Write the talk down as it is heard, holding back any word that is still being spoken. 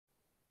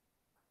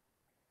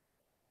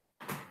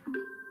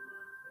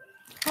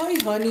Hi,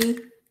 honey.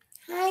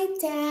 Hi,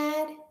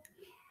 Dad.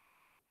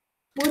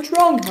 What's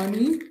wrong,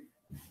 honey?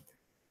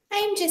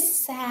 I'm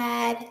just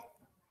sad.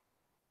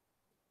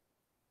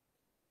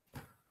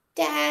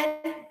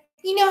 Dad,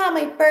 you know how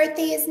my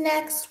birthday is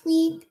next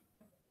week?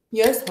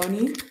 Yes,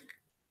 honey.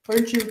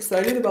 Aren't you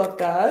excited about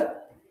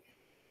that?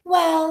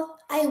 Well,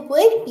 I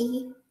would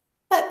be,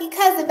 but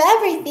because of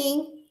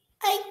everything,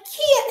 I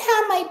can't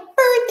have my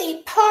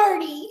birthday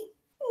party.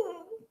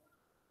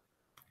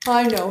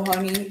 I know,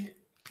 honey.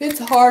 It's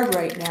hard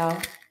right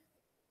now.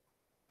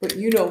 But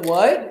you know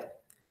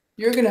what?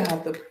 You're gonna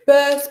have the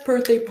best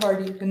birthday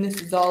party when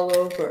this is all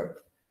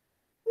over.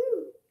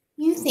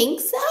 You think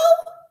so?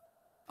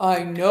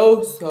 I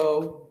know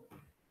so.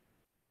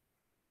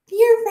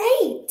 You're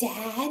right,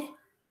 Dad.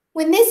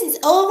 When this is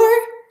over,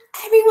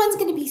 everyone's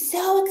gonna be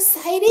so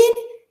excited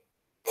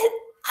that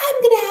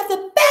I'm gonna have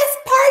the best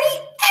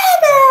party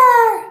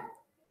ever!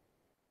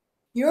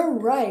 You're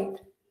right.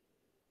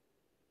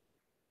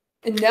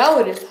 And now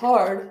it is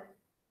hard.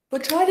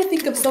 But try to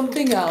think of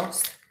something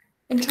else.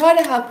 And try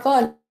to have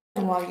fun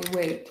while you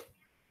wait.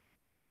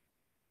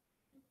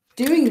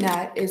 Doing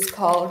that is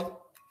called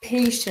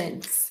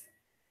patience.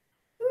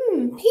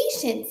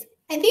 Patience.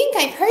 I think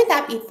I've heard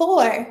that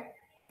before.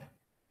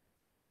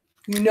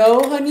 You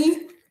know,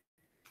 honey,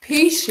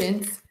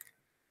 patience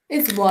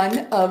is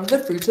one of the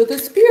fruits of the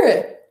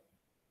Spirit.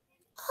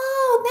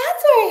 Oh,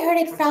 that's where I heard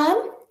it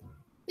from.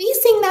 We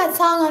sing that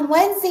song on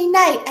Wednesday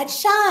night at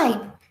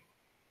Shine.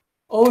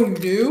 Oh, you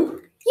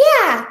do?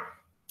 Yeah,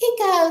 it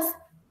goes,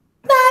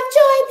 love,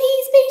 joy,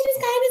 peace, patience,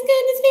 kindness,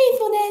 goodness,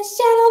 faithfulness,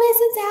 gentleness,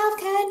 and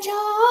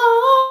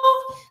self-control.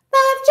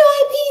 Love, joy,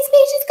 peace,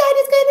 patience,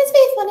 kindness, goodness,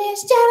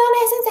 faithfulness,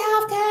 gentleness, and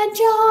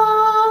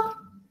self-control.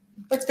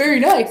 That's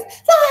very nice.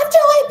 Love,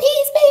 joy,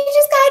 peace,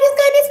 patience, kindness,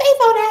 goodness,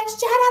 faithfulness,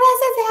 gentleness,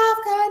 and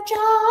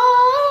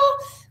self-control.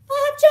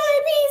 Love, joy,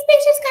 peace,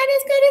 patience,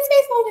 kindness, goodness,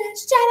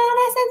 faithfulness,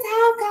 gentleness, and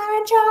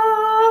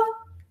self-control.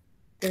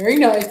 Very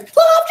nice.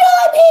 Love,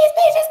 joy, peace,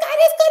 patience,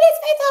 kindness, goodness,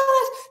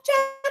 faithfulness,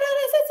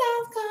 gentleness, and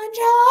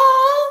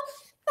self-control.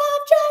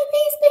 Love, joy,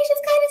 peace,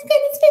 patience, kindness,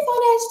 goodness,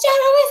 faithfulness,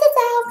 gentleness, and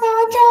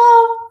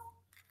self-control.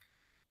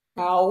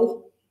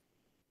 Ow.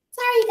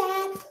 Sorry,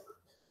 Dad.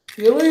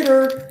 See you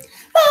later.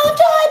 Love,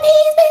 joy,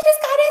 peace, patience,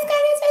 kindness,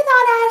 goodness,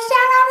 faithfulness,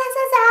 gentleness,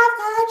 and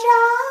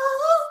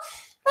self-control.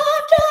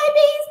 Love, joy,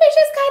 peace,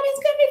 patience, kindness,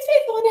 goodness,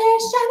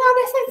 faithfulness,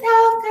 gentleness, and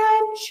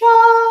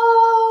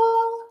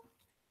self-control.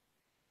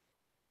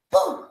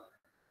 Boom.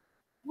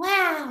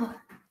 Wow,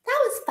 that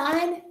was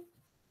fun.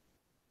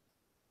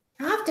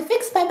 I'll have to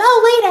fix my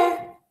bow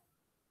later.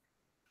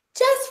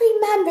 Just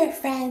remember,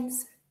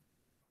 friends,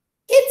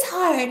 it's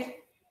hard.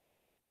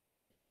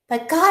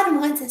 But God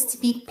wants us to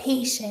be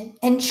patient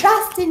and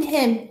trust in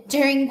Him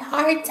during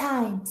hard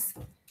times.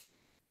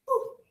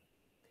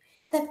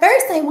 The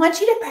verse I want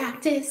you to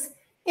practice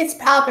is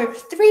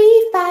Proverbs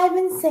 3, 5,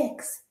 and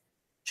 6.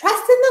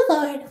 Trust in the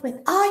Lord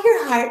with all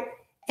your heart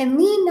and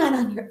lean not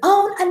on your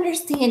own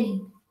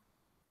understanding.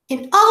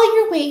 In all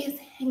your ways,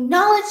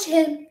 acknowledge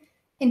Him,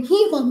 and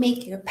He will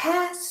make your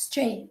path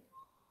straight.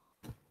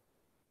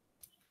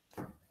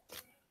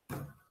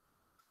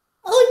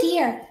 Oh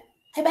dear,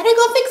 I better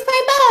go fix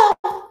my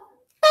bow.